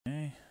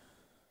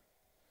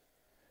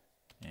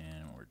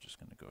just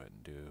going to go ahead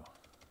and do,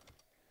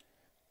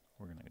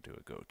 we're going to do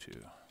a go to,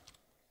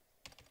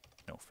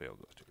 no fail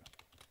go to.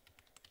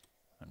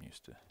 I'm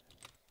used to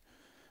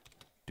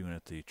doing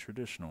it the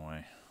traditional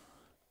way.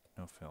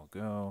 No fail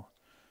go,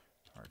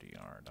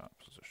 RDR dot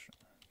position.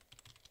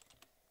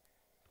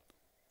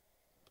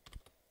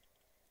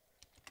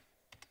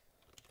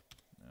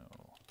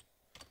 No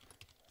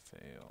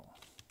fail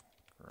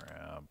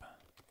grab.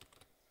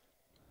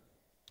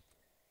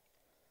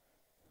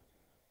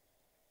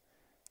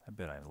 I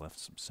bet I left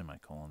some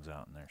semicolons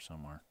out in there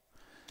somewhere.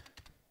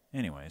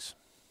 Anyways,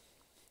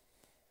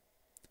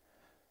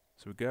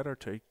 so we got our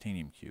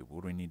titanium cube.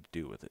 What do we need to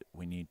do with it?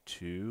 We need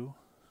to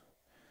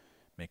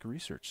make a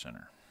research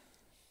center.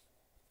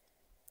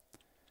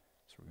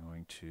 So we're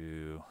going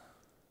to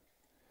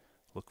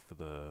look for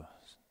the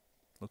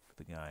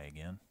guy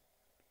again.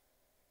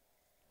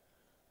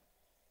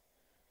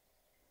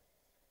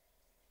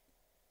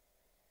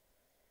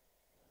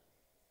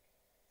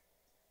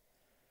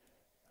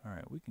 All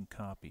right, we can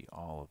copy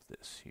all of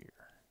this here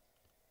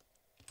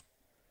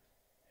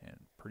and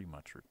pretty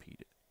much repeat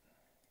it.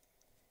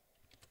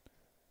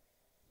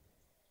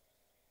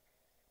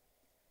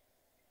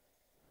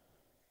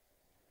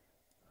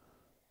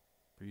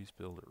 Please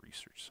build a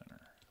research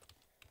center.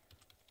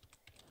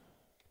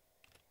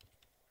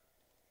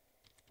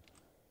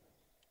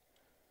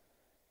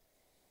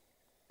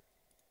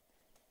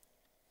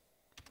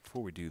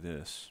 Before we do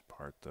this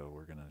part though,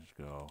 we're going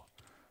to go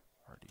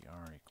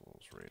RDR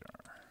equals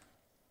radar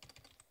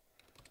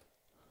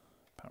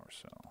power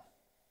cell.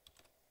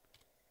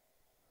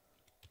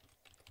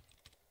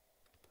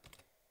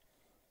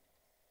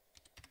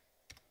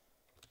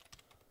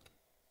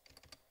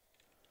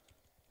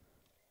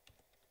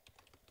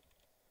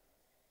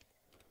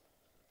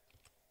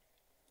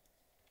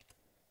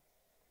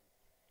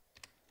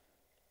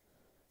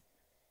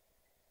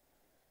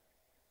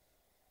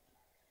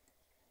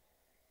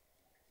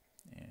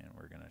 And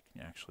we're going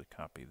to actually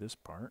copy this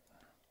part.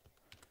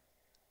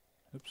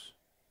 Oops.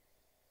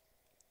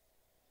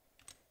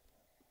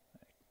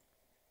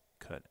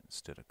 Cut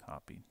instead of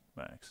copied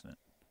by accident.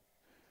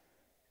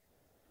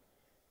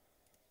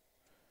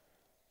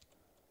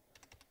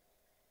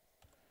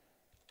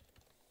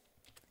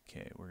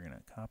 Okay, we're going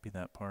to copy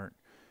that part.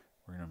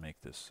 We're going to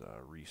make this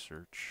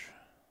research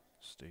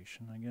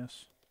station, I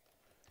guess.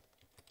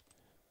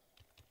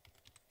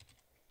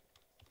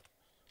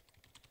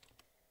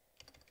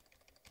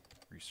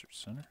 Research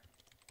center.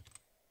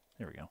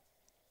 There we go.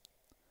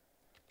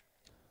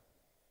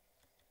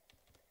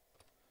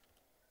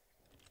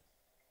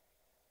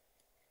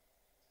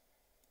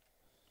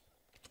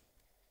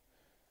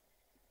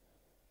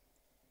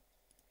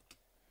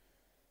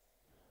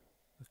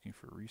 Looking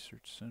for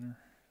research center.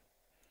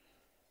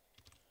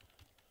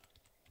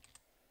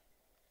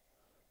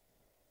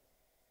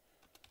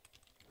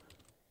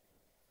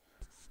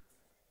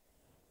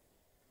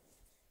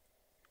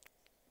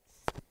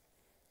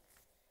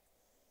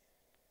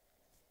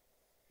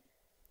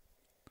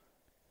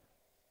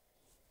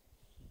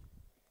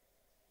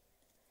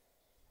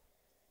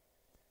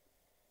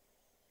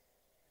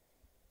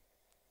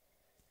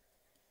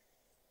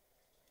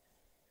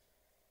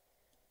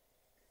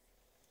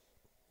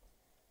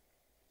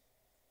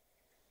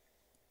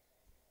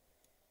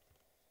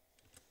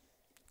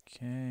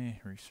 Okay,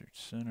 research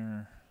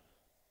center.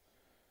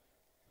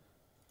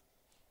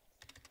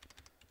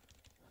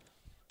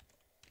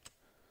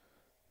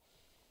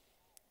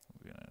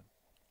 We're going to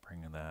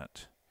bring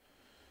that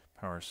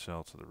power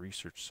cell to the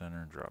research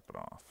center and drop it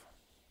off.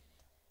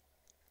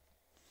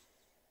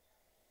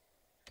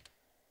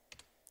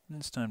 And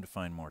it's time to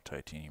find more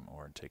titanium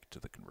ore and take it to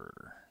the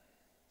converter.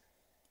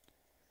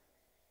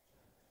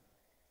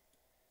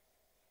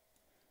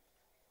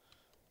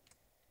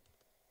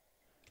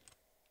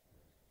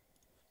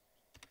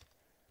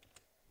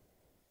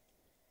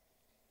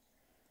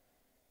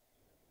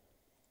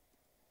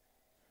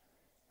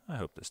 I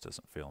hope this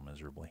doesn't fail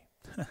miserably.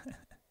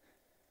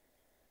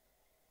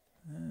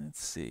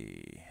 Let's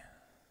see.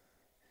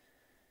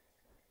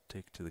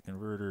 Take it to the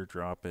converter,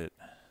 drop it,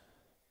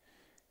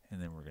 and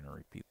then we're going to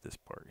repeat this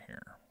part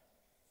here.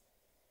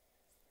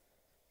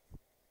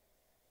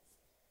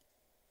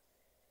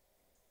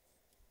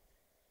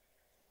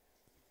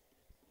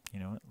 You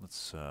know what?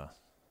 Let's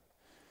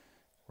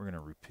we're going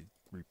to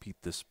repeat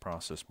this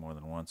process more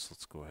than once.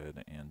 Let's go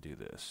ahead and do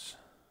this.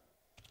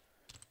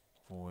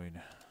 Void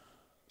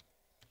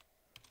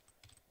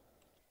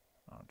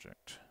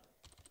object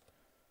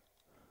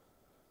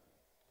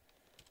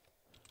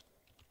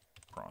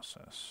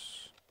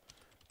process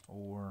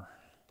or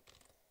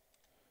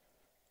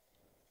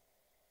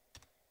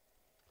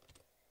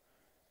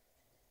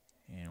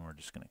and we're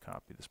just going to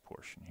copy this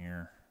portion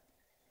here.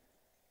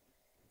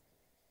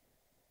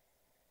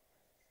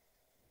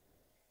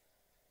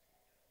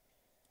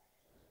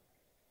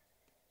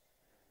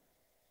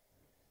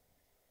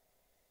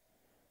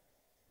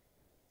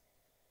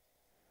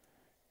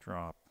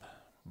 Drop,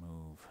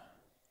 move,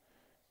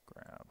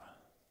 grab.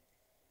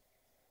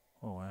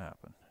 Oh, what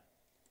happened?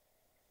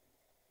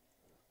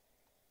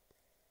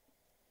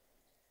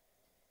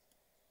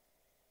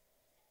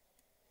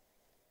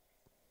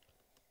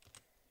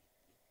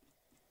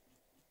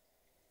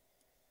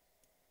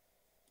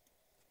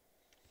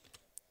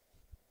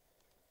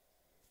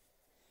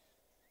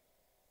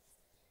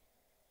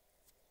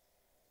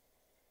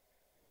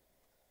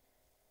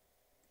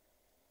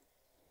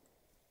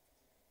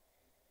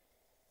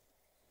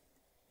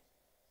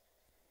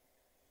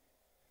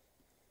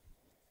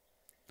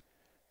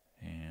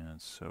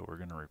 so we're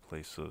going to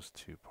replace those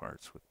two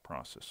parts with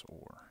process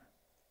ore.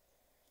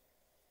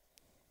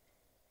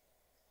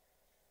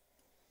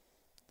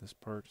 This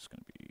part is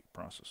going to be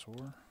process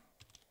ore.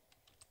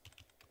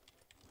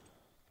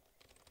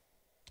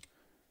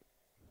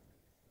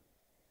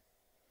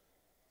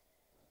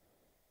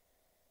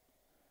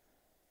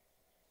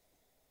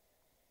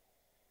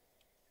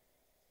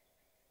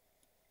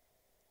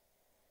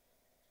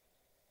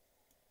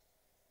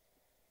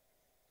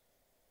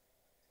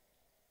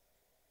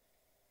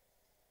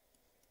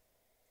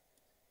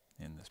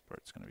 And this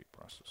part's going to be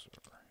process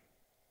ore.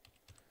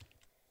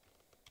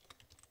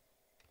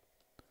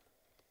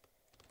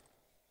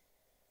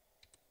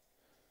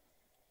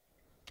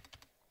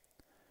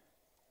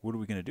 What are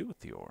we going to do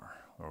with the ore,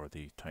 or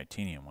the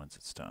titanium once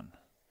it's done?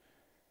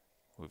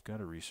 We've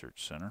got a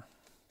research center.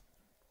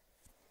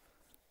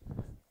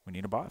 We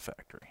need a bot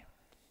factory.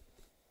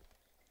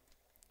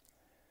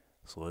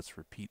 So let's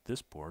repeat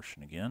this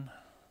portion again.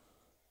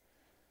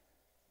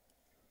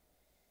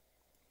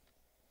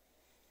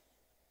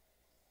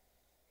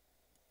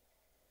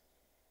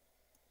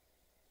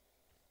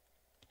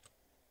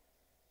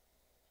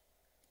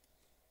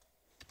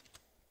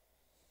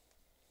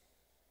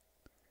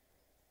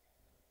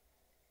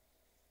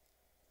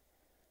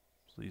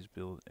 Please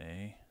build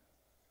a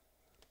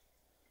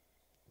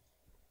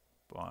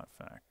bot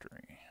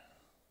factory.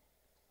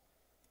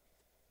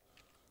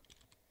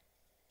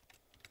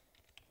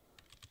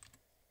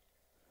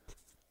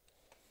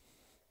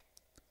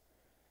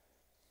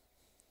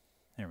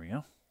 There we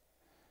go.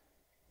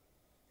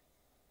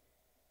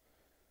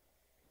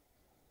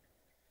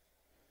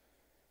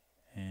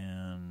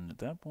 And at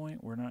that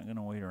point, we're not going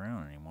to wait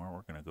around anymore.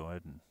 We're going to go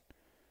ahead and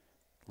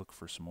look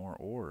for some more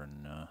ore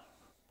and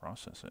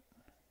process it.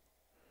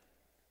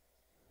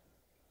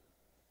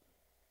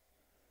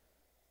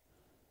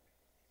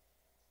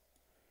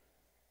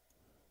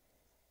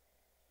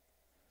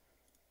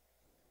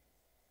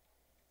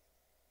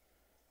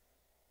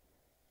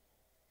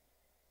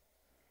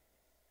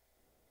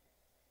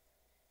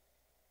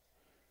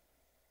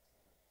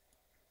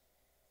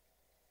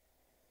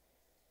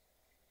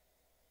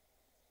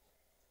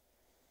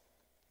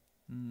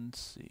 Let's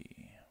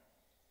see.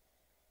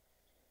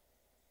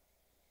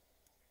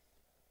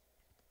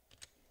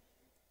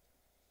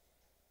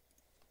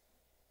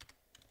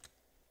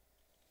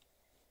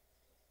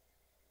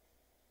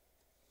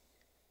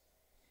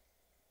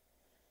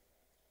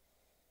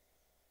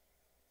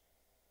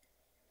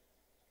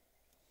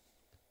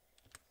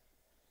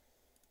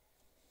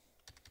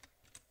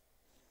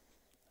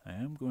 I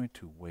am going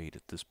to wait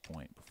at this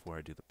point before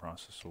I do the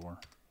process ore.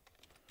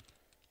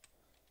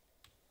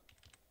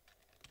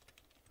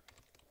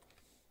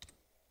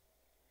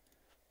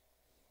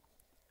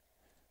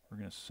 We're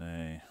going to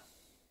say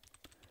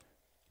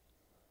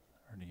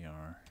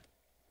RDR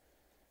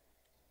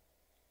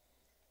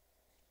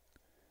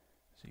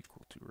is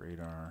equal to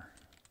radar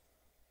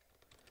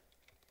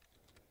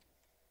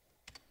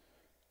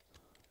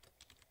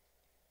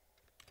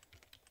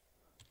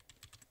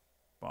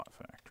bot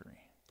factory.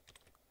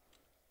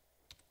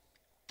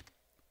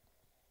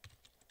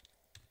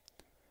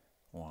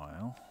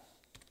 While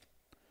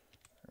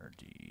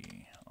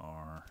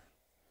RDR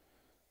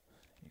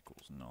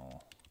equals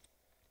null.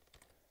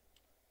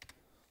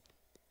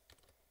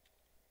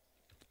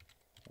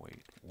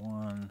 Wait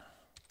 1,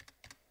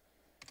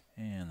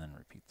 and then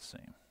repeat the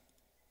same.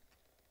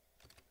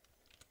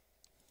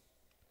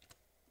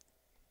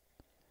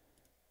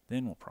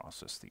 Then we'll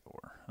process the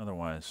ore.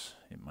 Otherwise,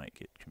 it might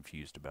get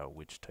confused about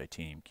which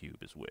titanium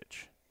cube is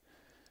which.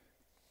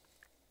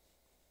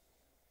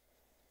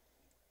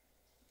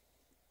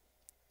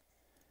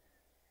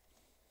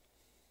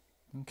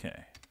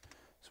 Okay,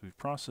 so we've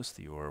processed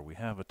the ore. We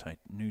have a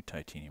new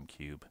titanium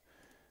cube.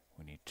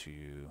 We need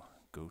to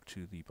go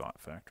to the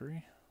bot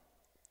factory.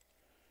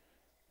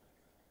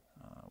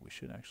 We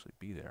should actually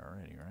be there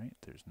already, right?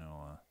 There's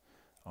no,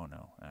 oh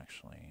no,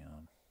 actually,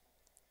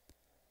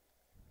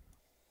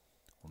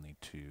 we'll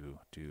need to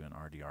do an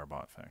RDR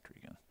bot factory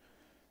again.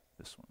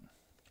 This one,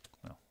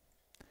 well,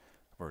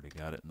 I've already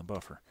got it in the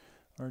buffer.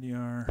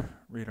 RDR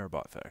radar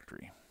bot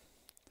factory.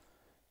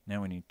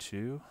 Now we need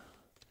to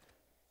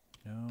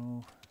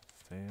no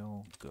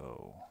fail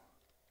go.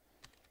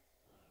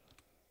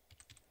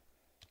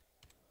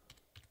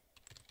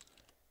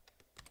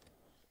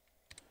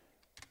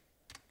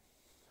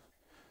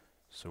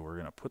 So we're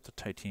going to put the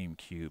titanium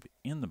cube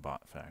in the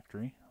bot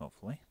factory,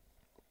 hopefully.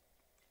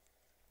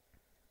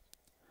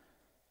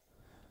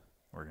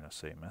 We're going to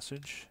say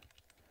message